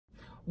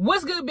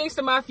What's good,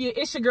 Bingster Mafia?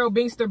 It's your girl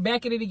Bingster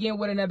back at it again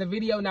with another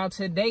video. Now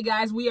today,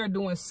 guys, we are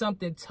doing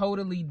something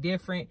totally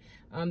different.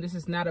 This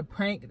is not a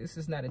prank. This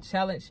is not a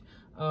challenge.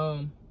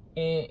 And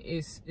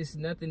it's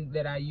nothing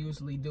that I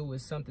usually do.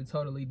 It's something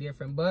totally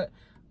different. But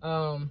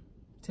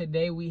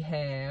today we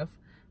have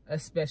a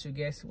special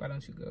guest. Why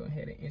don't you go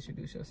ahead and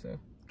introduce yourself?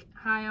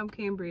 Hi, I'm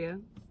Cambria.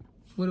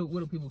 What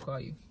do people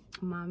call you?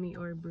 Mommy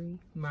or Bree.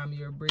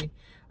 Mommy or Bree.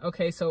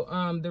 Okay, so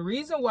the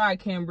reason why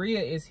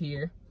Cambria is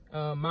here,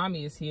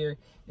 Mommy is here,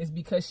 is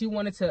because she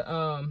wanted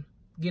to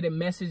get a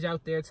message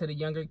out there to the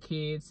younger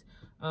kids,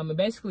 and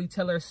basically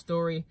tell her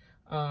story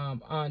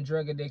on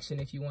drug addiction.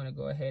 If you want to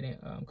go ahead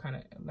and kind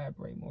of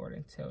elaborate more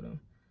and tell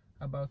them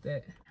about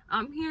that.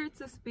 I'm here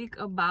to speak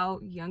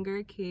about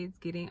younger kids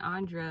getting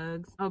on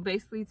drugs,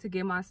 basically to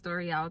get my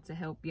story out to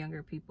help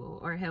younger people,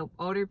 or help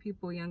older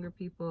people, younger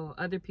people,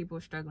 other people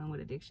struggling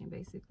with addiction,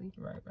 basically.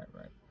 Right.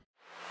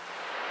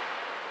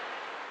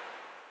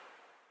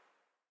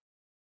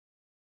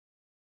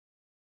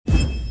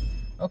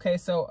 Okay,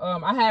 so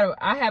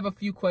I have a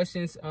few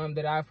questions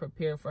that I've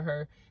prepared for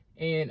her,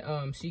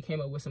 and she came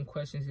up with some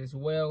questions as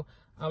well.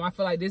 I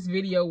feel like this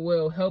video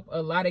will help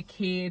a lot of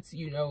kids,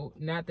 you know,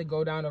 not to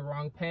go down the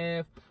wrong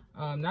path,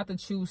 not to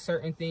choose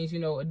certain things. You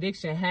know,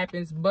 addiction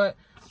happens, but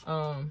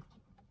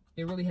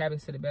it really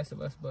happens to the best of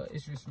us, but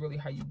it's just really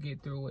how you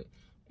get through it.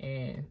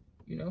 And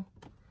you know,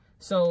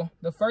 so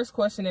the first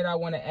question that I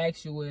want to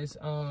ask you is,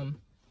 how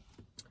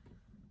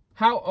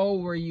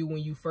old were you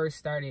when you first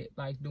started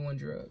like doing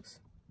drugs?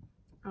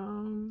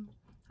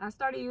 I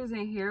started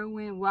using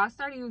heroin. Well, I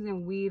started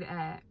using weed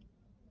at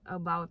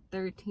about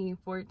 13,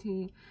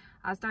 14.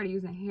 I started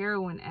using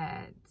heroin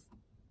at,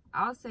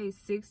 I'll say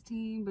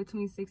 16,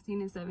 between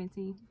 16 and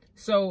 17.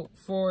 So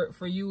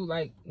for you,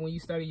 like when you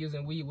started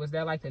using weed, was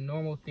that like the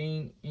normal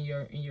thing in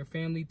your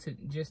family to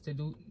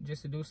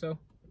do so?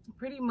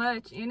 Pretty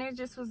much, and it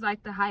just was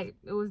like the hype.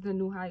 It was the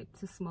new hype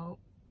to smoke.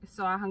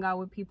 So I hung out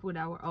with people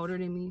that were older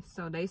than me,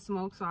 so they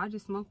smoked, so I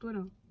just smoked with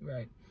them.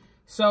 Right.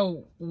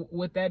 So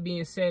with that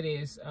being said,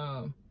 is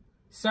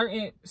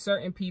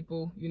certain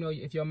people, you know,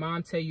 if your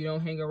mom tell you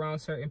don't hang around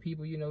certain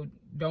people, you know,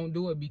 don't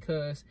do it,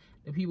 because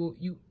the people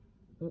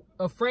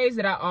a phrase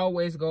that I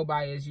always go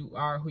by is you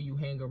are who you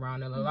hang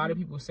around. And a lot of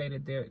people say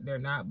that they're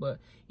not, but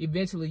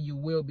eventually you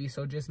will be.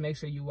 So just make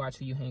sure you watch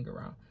who you hang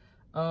around.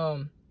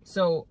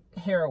 So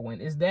heroin,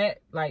 is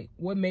that like,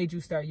 what made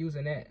you start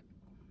using that?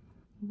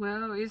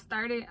 Well, it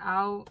started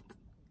out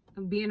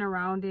being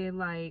around it,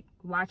 like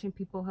watching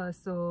people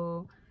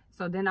hustle.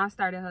 So then I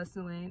started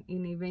hustling,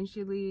 and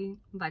eventually,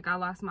 like, I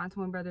lost my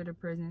twin brother to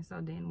prison. So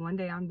then one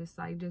day I'm just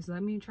like, just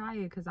let me try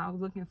it, because I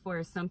was looking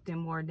for something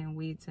more than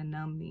weed to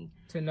numb me.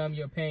 To numb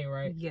your pain,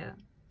 right? Yeah.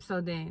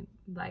 So then,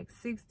 like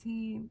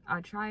 16,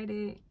 I tried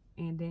it,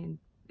 and then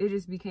it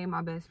just became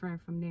my best friend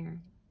from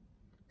there.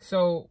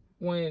 So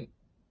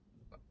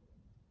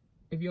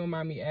if you don't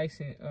mind me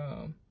asking,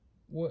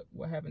 what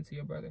happened to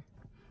your brother?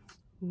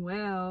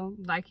 Well,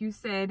 like you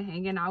said,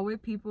 hanging out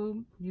with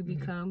people, you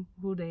become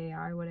who they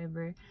are,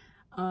 whatever.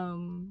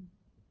 You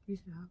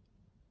said how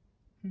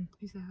did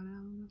I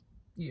know?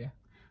 Yeah.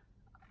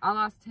 I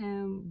lost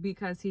him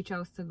because he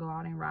chose to go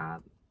out and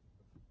rob,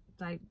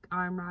 like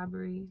armed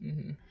robbery,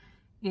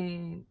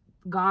 and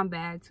gone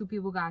bad. 2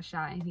 people got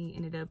shot, and he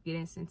ended up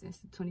getting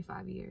sentenced to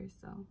 25 years.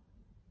 So,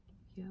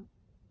 yep.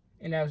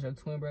 And that was your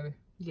twin brother?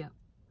 Yep.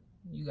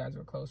 You guys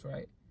were close,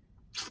 right?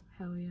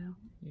 Hell yeah.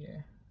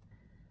 Yeah.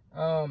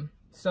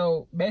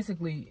 So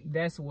basically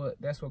that's what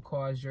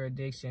caused your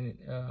addiction,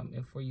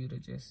 and for you to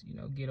just, you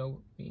know, get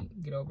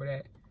over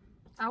that.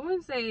 I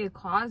wouldn't say it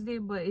caused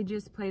it, but it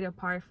just played a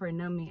part for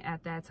numbing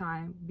at that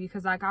time,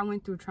 because like I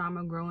went through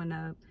trauma growing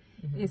up,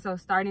 and so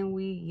starting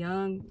weed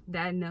young,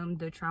 that numbed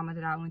the trauma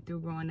that I went through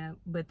growing up.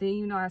 But then,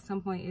 you know, at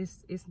some point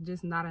it's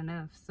just not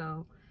enough.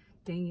 So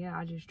then yeah,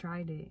 I just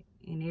tried it,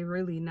 and it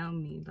really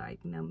numbed me a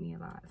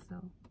lot.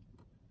 So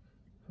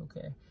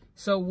okay,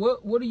 so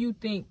what do you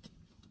think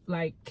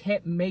like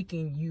kept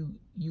making you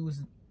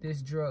use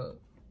this drug?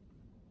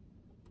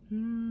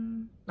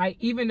 Like,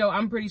 even though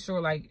I'm pretty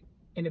sure like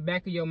in the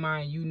back of your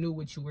mind you knew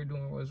what you were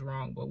doing was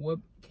wrong, but what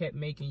kept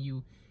making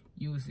you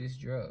use this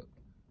drug?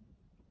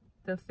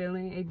 The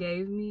feeling it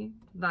gave me,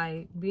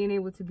 like being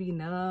able to be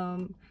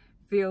numb,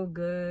 feel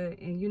good,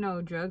 and you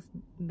know, drugs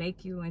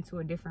make you into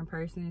a different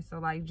person. So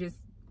like just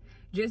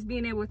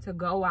being able to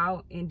go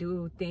out and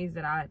do things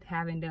that I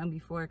haven't done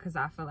before, because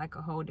I feel like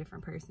a whole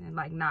different person,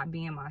 like not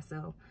being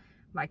myself.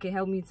 Like, it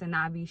helped me to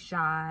not be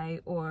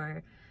shy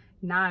or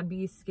not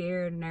be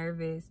scared,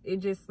 nervous. It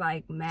just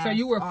like masked. So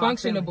you were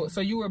functionable. So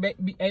you were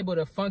able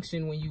to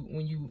function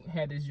when you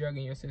had this drug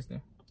in your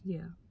system.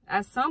 Yeah.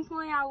 At some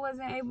point I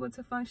wasn't able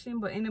to function,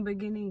 but in the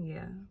beginning,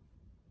 yeah.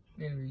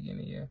 In the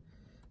beginning, yeah.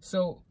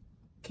 So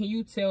can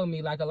you tell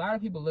me, like, a lot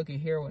of people look at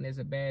heroin as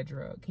a bad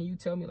drug. Can you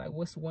tell me, like,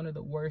 what's one of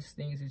the worst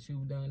things that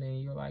you've done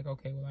and you're like,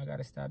 okay, well, I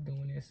gotta stop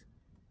doing this?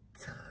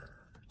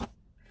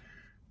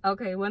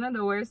 Okay, one of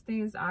the worst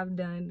things I've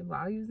done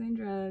while using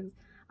drugs,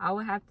 I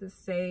would have to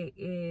say,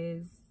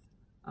 is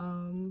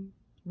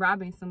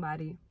robbing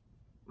somebody.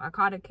 I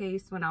caught a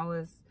case when I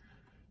was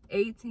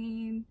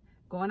 18,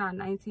 going on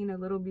 19 a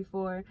little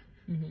before.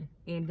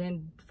 And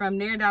then from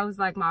there, that was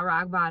like my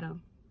rock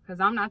bottom. Because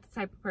I'm not the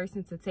type of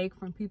person to take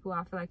from people.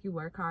 I feel like you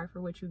work hard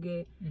for what you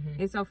get.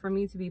 And so for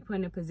me to be put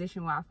in a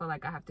position where I feel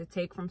like I have to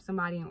take from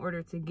somebody in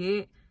order to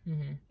get,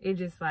 it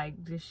just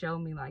showed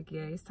me like,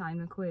 yeah, it's time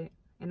to quit.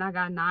 And I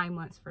got 9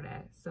 months for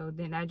that. So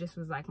then that just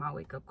was like my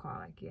wake up call.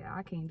 Like, yeah,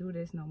 I can't do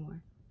this no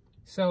more.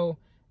 So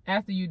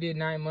after you did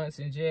 9 months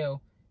in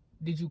jail,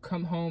 did you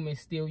come home and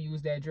still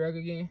use that drug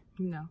again?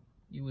 No.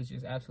 You was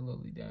just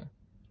absolutely done.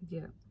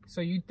 Yeah.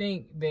 So you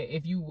think that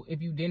if you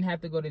didn't have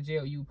to go to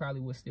jail, you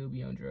probably would still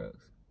be on drugs?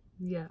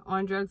 Yeah,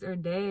 on drugs or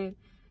dead.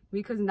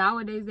 Because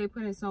nowadays they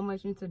putting so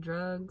much into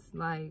drugs,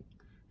 like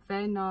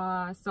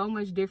fentanyl, so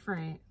much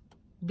different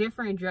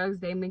drugs.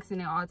 They mixing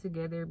it all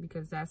together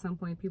because at some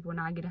point people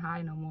not getting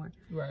high no more.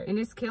 Right. And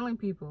it's killing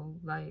people.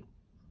 Like,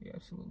 you're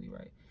absolutely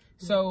right.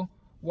 So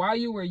while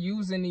you were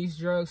using these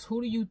drugs,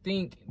 who do you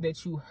think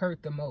that you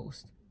hurt the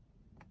most?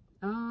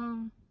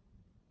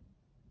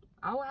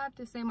 I would have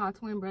to say my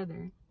twin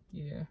brother.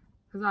 Yeah.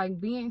 Cause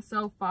like being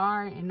so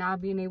far and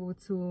not being able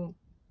to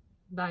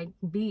like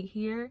be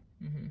here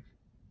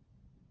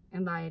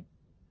and like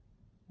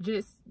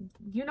just,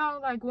 you know,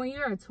 like when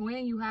you're a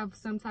twin, you have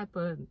some type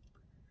of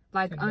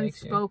like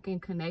unspoken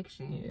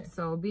connection. Yeah.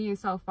 So being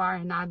so far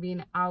and not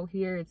being out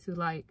here to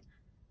like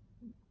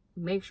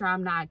make sure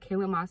I'm not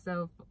killing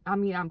myself. I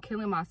mean, I'm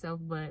killing myself,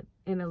 but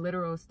in a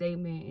literal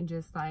statement, and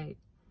just like,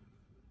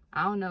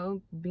 I don't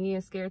know,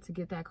 being scared to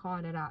get that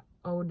call that I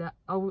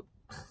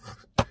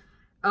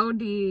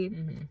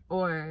OD'd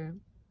or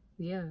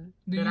yeah,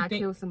 that I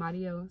killed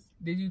somebody else.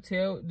 Did you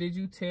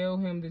tell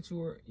him that you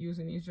were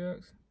using these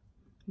drugs?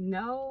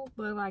 No,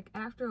 but like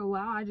after a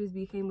while I just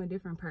became a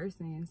different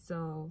person.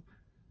 So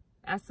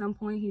at some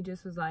point he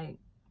just was like,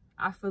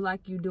 I feel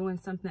like you're doing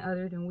something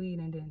other than weed.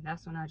 And then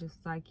that's when I just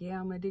was like,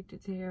 yeah, I'm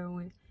addicted to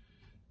heroin.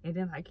 And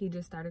then like he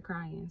just started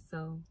crying.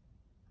 So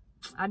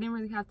I didn't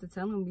really have to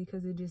tell him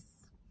because he just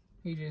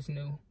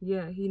knew.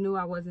 Yeah, he knew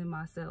I wasn't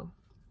myself.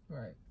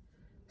 Right.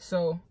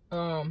 So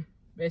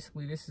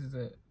basically this is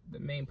the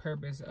main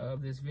purpose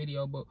of this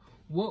video, but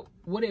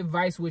what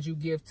advice would you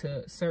give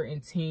to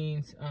certain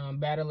teens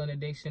battling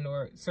addiction,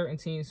 or certain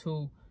teens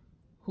who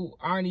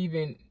aren't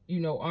even, you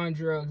know, on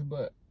drugs,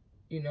 but,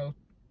 you know,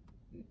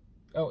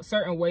 a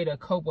certain way to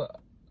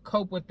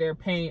cope with their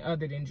pain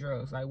other than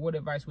drugs? Like, what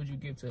advice would you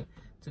give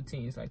to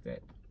teens like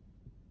that?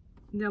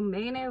 The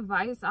main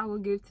advice I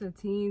would give to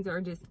teens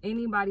or just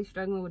anybody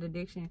struggling with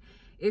addiction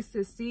is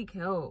to seek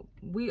help.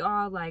 We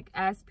all, like,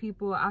 as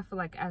people, I feel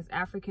like as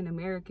African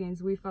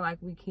Americans, we feel like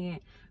we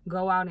can't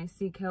go out and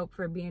seek help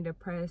for being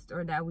depressed,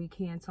 or that we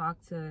can't talk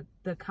to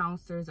the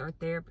counselors or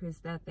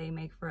therapists that they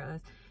make for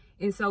us.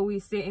 And so we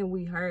sit and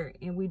we hurt,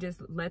 and we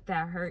just let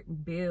that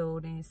hurt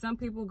build. And some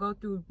people go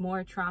through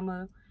more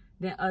trauma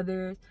than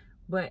others,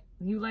 but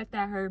you let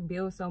that hurt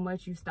build so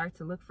much, you start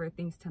to look for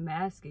things to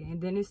mask it.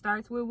 And then it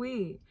starts with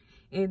weed.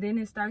 And then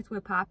it starts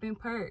with popping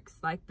perks,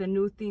 like the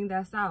new thing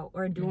that's out,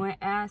 or doing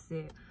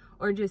acid,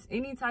 or just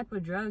any type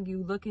of drug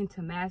you looking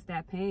to mask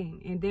that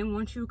pain. And then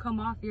once you come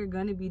off, you're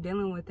gonna be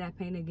dealing with that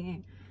pain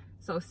again.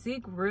 So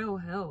seek real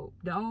help.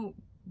 Don't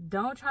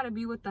try to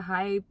be with the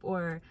hype,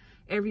 or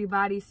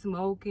everybody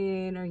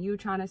smoking, or you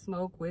trying to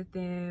smoke with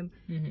them,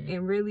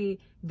 and really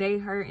they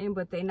hurting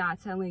but they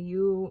not telling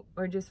you.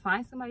 Or just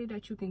find somebody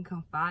that you can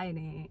confide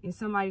in, and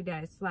somebody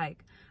that's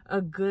like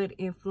a good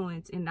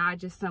influence, and not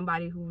just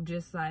somebody who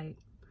just like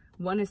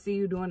want to see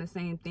you doing the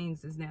same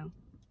things as them.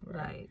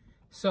 Right. Like,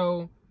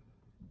 so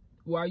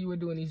while you were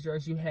doing these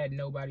drugs, you had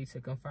nobody to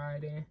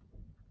confide in?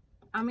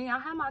 I mean, I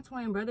had my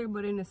twin brother,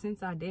 but in a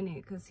sense I didn't,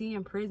 because he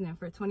in prison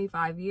for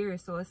 25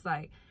 years. So it's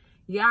like,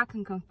 yeah, I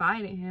can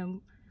confide in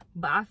him,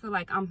 but I feel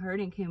like I'm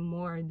hurting him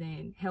more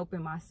than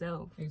helping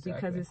myself. Exactly.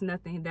 Because it's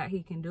nothing that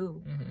he can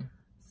do.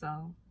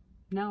 So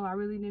no, I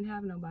really didn't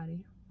have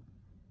nobody.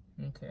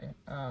 Okay.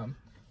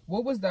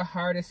 What was the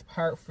hardest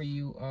part for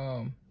you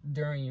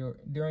during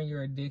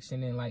your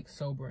addiction and like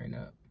sobering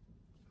up?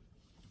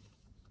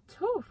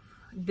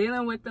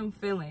 Dealing with them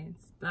feelings,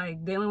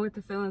 like dealing with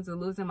the feelings of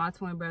losing my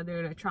twin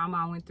brother, the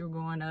trauma I went through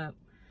growing up.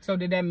 So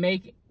did that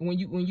make, when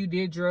you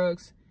did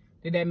drugs,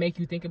 did that make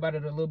you think about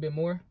it a little bit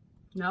more?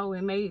 No,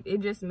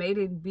 it just made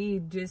it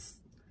be just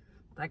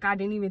like I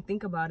didn't even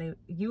think about it.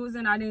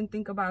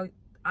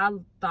 I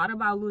thought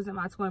about losing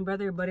my twin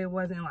brother, but it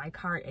wasn't like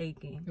heart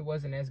aching. It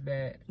wasn't as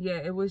bad. Yeah,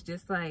 it was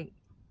just like,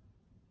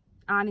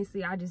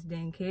 honestly, I just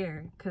didn't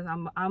care, because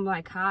I'm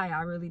like high.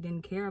 I really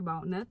didn't care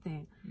about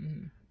nothing.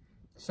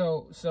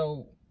 So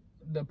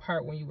the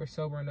part when you were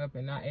sobering up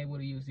and not able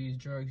to use these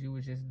drugs, you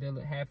were just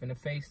having to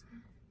face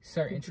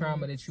certain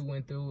trauma that you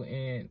went through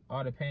and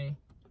all the pain?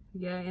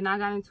 Yeah, and I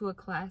got into a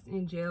class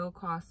in jail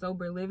called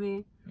Sober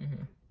Living,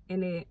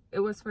 and it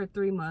was for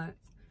 3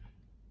 months,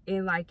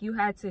 and like you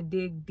had to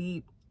dig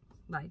deep,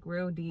 like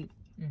real deep,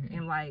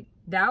 and like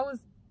that was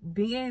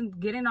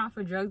getting off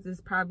of drugs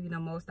is probably the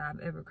most I've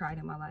ever cried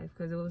in my life,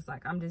 because it was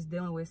like I'm just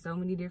dealing with so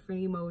many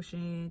different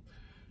emotions,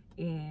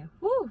 and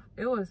whew,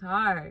 it was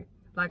hard.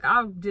 Like,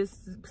 I was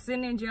just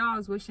sitting in jail. I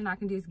was wishing I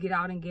could just get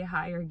out and get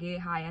high, or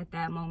get high at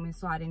that moment,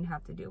 so I didn't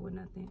have to deal with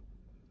nothing.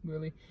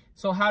 Really?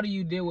 So how do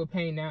you deal with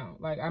pain now?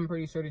 Like, I'm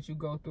pretty sure that you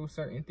go through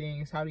certain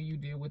things. How do you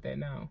deal with that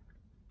now?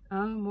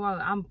 Well,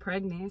 I'm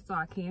pregnant, so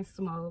I can't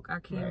smoke. I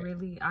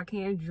can't I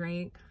can't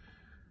drink.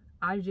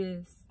 I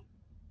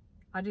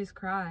just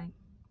cry.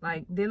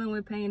 Like, dealing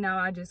with pain now,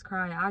 I just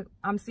cry.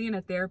 I'm seeing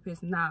a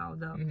therapist now,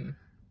 though.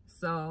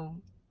 So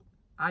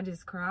I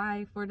just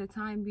cry for the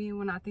time being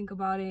when I think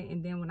about it,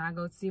 and then when I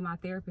go see my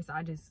therapist,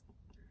 I just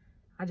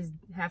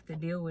have to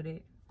deal with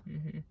it.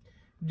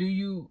 Do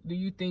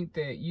you think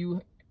that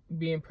you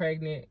being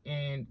pregnant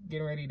and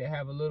getting ready to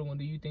have a little one,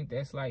 do you think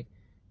that's like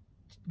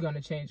gonna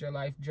change your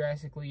life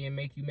drastically and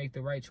make you make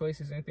the right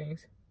choices and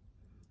things?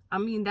 I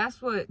mean,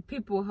 that's what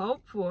people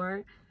hope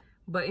for,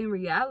 but in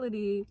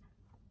reality,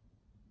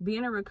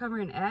 being a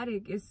recovering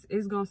addict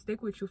is gonna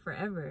stick with you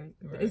forever.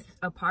 It's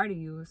a part of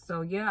you.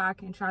 So yeah, I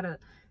can try to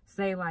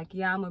say like,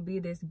 yeah, I'm gonna be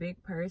this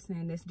big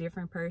person, this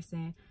different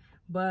person,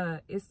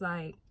 but it's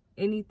like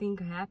anything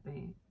could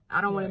happen. I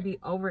don't want to be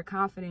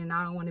overconfident, and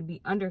I don't want to be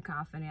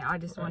underconfident. I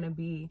just want to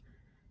be,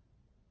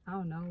 I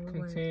don't know,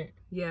 content.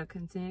 Yeah,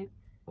 content.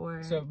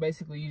 Or so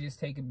basically, you just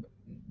take it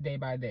day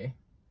by day.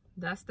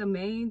 That's the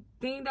main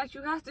thing that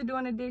you have to do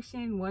in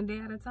addiction, one day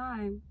at a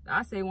time.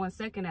 I say 1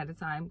 second at a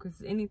time,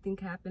 because anything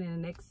can happen in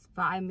the next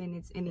 5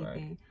 minutes,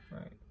 anything.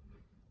 Right.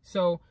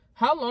 So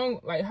how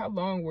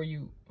long were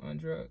you on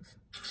drugs?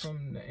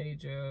 From the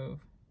age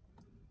of?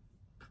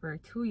 For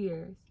 2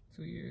 years.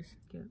 2 years.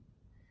 Yeah.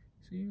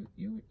 So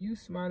you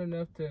smart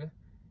enough to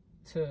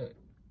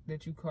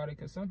that you caught it,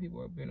 because some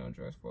people have been on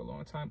drugs for a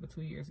long time, but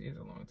 2 years is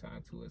a long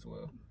time too as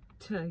well.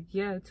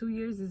 Yeah, 2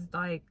 years is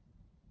like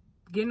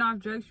getting off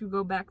drugs. You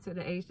go back to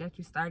the age that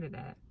you started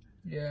at.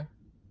 Yeah.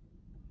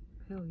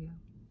 Hell yeah.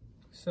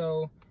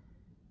 So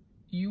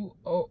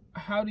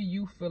how do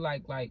you feel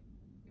like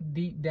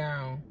deep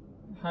down,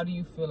 how do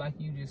you feel like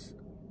you just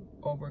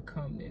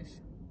overcome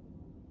this?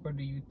 Or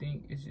do you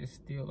think it's just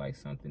still like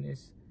something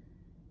that's,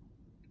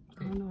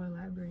 I don't know,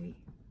 elaborate.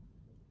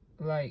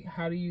 Like,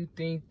 how do you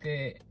think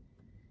that,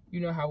 you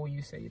know how when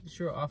you say that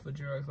you're off of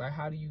drugs, like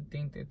how do you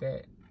think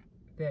that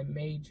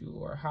made you,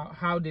 or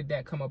how did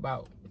that come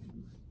about?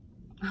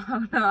 I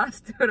don't know, I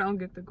still don't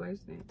get the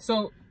question.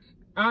 So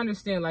I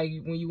understand like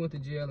when you went to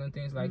jail and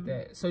things like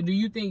that. So do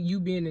you think you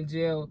being in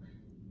jail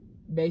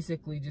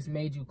basically just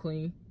made you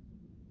clean?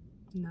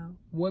 No.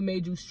 What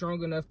made you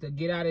strong enough to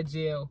get out of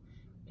jail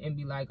and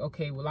be like,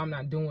 okay, well, I'm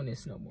not doing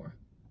this no more?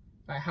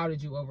 Like, how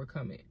did you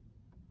overcome it?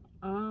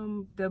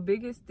 The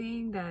biggest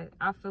thing that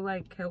I feel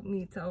like helped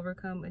me to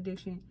overcome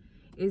addiction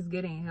is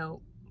getting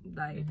help.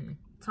 Like,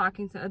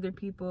 talking to other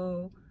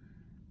people,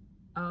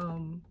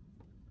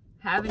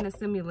 having the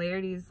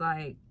similarities.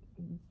 Like,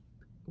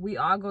 we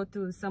all go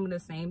through some of the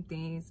same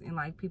things, and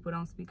like people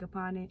don't speak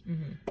upon it.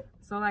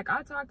 So like,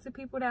 I talked to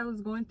people that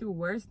was going through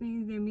worse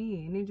things than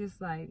me, and it just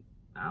like,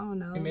 I don't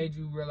know, it made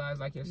you realize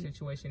like your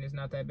situation is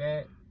not that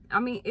bad. I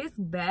mean, it's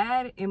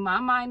bad. In my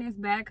mind, it's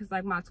bad because,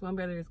 like, my twin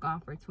brother is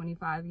gone for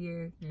 25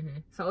 years.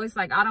 So it's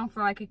like, I don't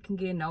feel like it can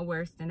get no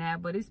worse than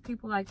that. But it's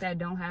people like that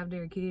don't have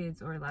their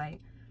kids, or, like,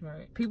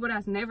 people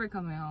that's never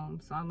coming home.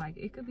 So I'm like,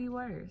 it could be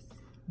worse.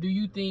 Do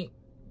you think,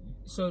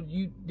 so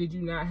did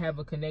you not have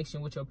a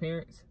connection with your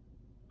parents?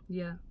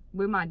 Yeah.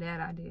 With my dad,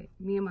 I did.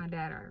 Me and my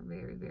dad are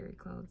very, very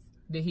close.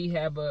 Did he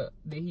have a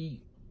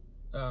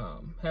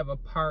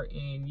part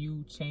in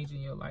you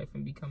changing your life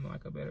and becoming,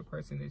 like, a better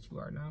person that you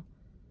are now?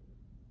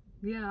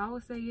 Yeah, I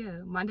would say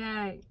yeah. My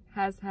dad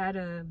has had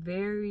a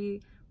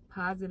very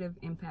positive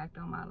impact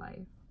on my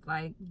life.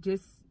 Like,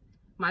 just,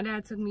 my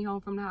dad took me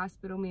home from the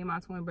hospital, me and my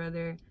twin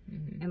brother.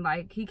 And,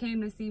 like, he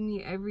came to see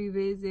me every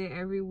visit,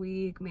 every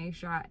week, made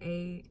sure I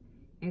ate.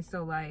 And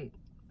so, like,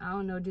 I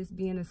don't know, just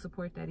being the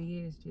support that he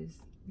is, just,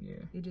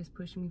 it just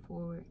pushed me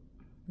forward.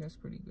 That's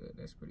pretty good.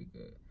 That's pretty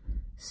good.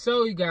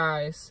 So, you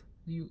guys,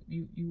 you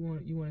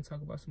want to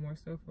talk about some more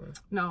stuff? Or?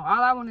 No,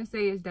 all I want to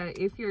say is that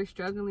if you're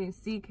struggling,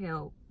 seek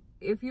help.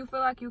 If you feel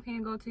like you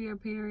can't go to your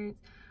parents,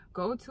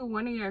 go to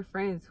one of your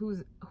friends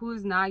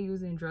who's not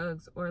using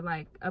drugs, or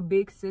like a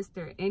big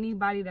sister,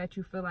 anybody that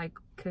you feel like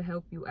could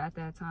help you at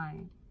that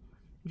time.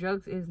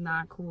 Drugs is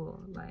not cool,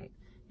 like,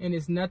 and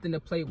it's nothing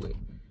to play with.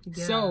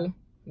 Yeah. So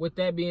with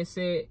that being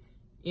said,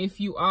 if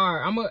you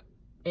are,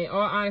 in all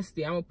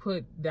honesty, I'm gonna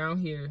put down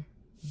here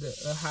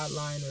a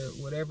hotline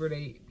or whatever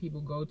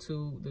people go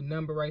to, the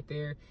number right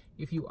there.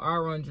 If you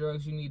are on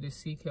drugs, you need to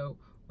seek help,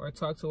 or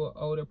talk to an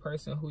older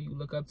person who you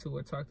look up to,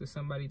 or talk to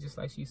somebody just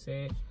like she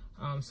said,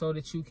 so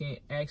that you can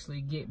actually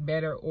get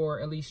better,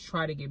 or at least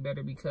try to get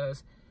better,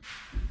 because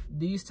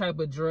these type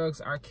of drugs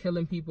are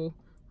killing people.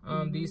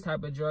 These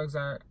type of drugs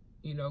are,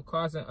 you know,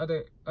 causing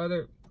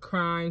other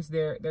crimes.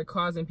 They're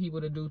causing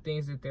people to do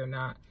things that they're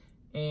not.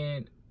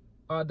 And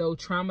although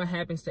trauma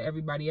happens to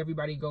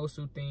everybody goes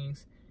through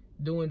things,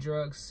 doing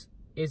drugs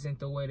isn't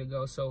the way to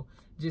go. So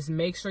just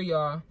make sure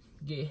y'all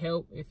get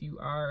help if you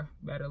are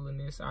battling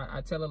this. I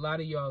tell a lot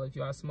of y'all, if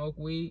y'all smoke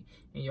weed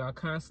and y'all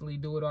constantly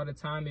do it all the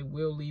time, it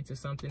will lead to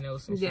something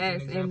else. And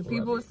yes, and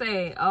people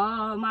say,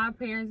 oh, my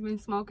parents been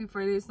smoking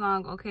for this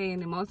long. Okay,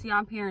 and then most of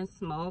y'all parents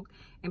smoke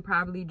and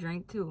probably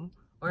drink too,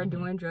 or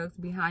doing drugs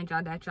behind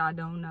y'all that y'all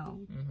don't know.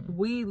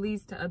 Weed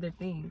leads to other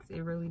things.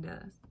 It really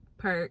does.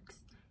 Perks,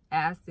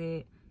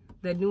 acid,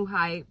 the new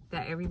hype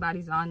that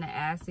everybody's on, the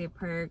acid,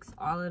 perks,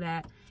 all of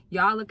that.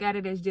 Y'all look at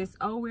it as just,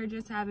 oh, we're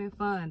just having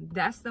fun.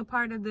 That's the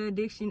part of the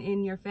addiction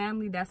in your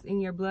family, that's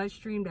in your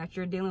bloodstream that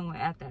you're dealing with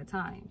at that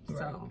time. Right.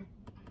 So,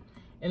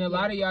 and a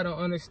lot of y'all don't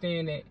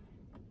understand that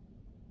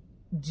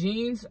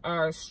genes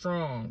are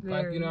strong.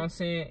 Very. Like, you know what I'm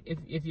saying?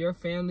 If your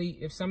family,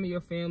 if some of your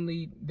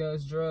family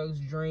does drugs,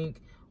 drink,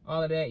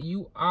 all of that,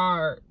 you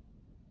are,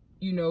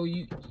 you know,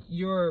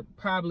 you're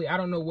probably, I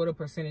don't know what a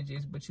percentage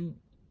is, but you,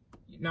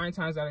 9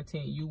 times out of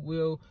 10, you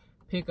will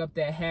pick up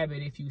that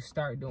habit if you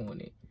start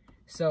doing it.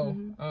 So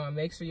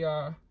make sure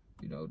y'all,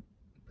 you know,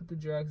 put the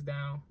drugs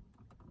down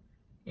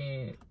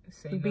and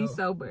say be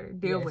sober.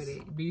 Deal with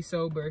it. Be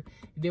sober.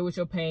 Deal with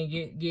your pain.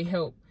 Get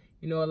help.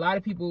 You know, a lot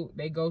of people,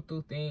 they go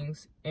through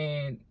things,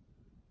 and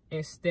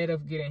instead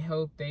of getting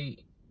help, they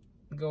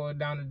go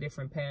down a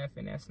different path,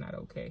 and that's not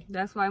okay.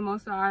 That's why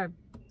most of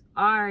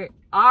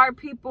our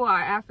people, our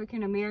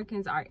African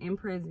Americans, are in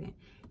prison.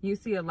 You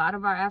see a lot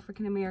of our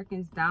African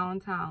Americans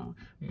downtown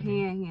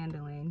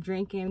panhandling,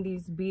 drinking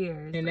these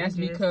beers, and that's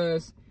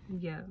because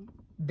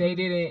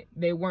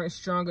they weren't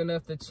strong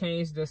enough to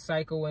change the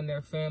cycle in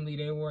their family.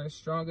 They weren't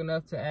strong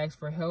enough to ask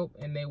for help,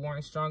 and they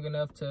weren't strong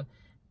enough to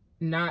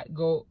not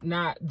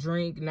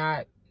drink,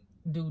 not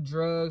do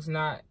drugs,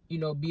 not, you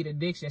know, beat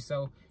addiction.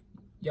 So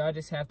y'all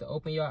just have to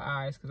open your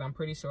eyes, because I'm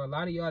pretty sure a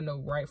lot of y'all know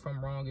right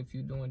from wrong if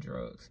you're doing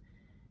drugs.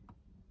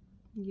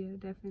 Yeah,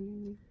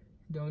 definitely.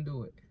 Don't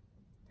do it.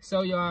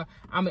 So y'all,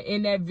 I'm gonna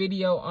end that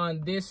video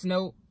on this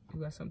note.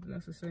 You got something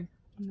else to say?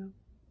 No.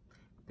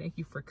 Thank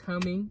you for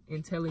coming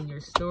and telling your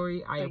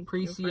story. I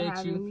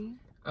appreciate you.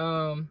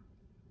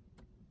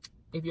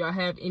 If y'all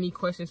have any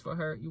questions for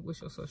her,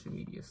 what's your social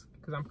medias?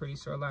 Because I'm pretty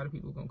sure a lot of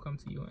people are gonna come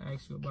to you and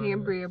ask you about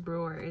Cambria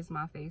Brewer is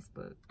my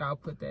Facebook. I'll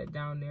put that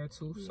down there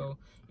too. Yeah. So,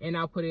 and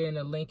I'll put it in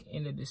the link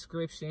in the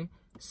description.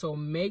 So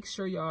make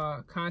sure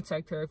y'all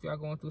contact her if y'all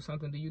going through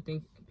something. Do you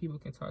think people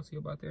can talk to you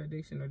about their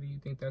addiction, or do you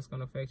think that's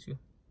gonna affect you?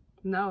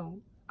 No,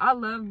 I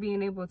love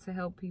being able to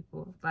help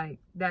people like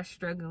that's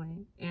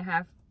struggling and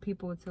have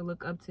people to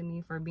look up to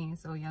me for being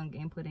so young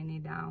and putting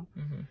it down.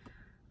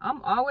 I'm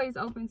always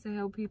open to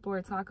help people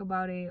or talk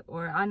about it.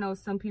 Or I know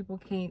some people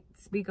can't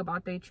speak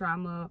about their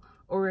trauma,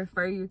 or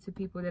refer you to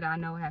people that I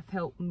know have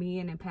helped me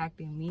and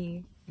impacted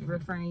me,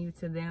 referring you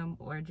to them,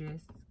 or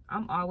just,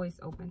 I'm always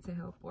open to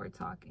help or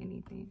talk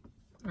anything.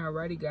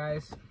 Alrighty,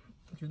 guys.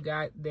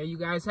 There you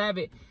guys have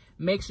it.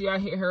 Make sure y'all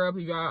hit her up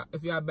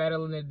if y'all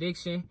battling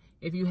addiction.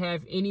 If you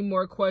have any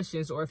more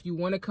questions, or if you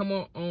want to come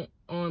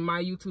on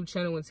my YouTube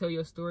channel and tell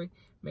your story,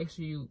 make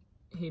sure you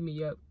hit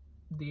me up,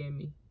 DM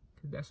me,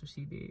 because that's what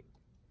she did.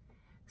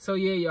 So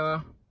yeah,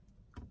 y'all,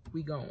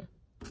 we gone.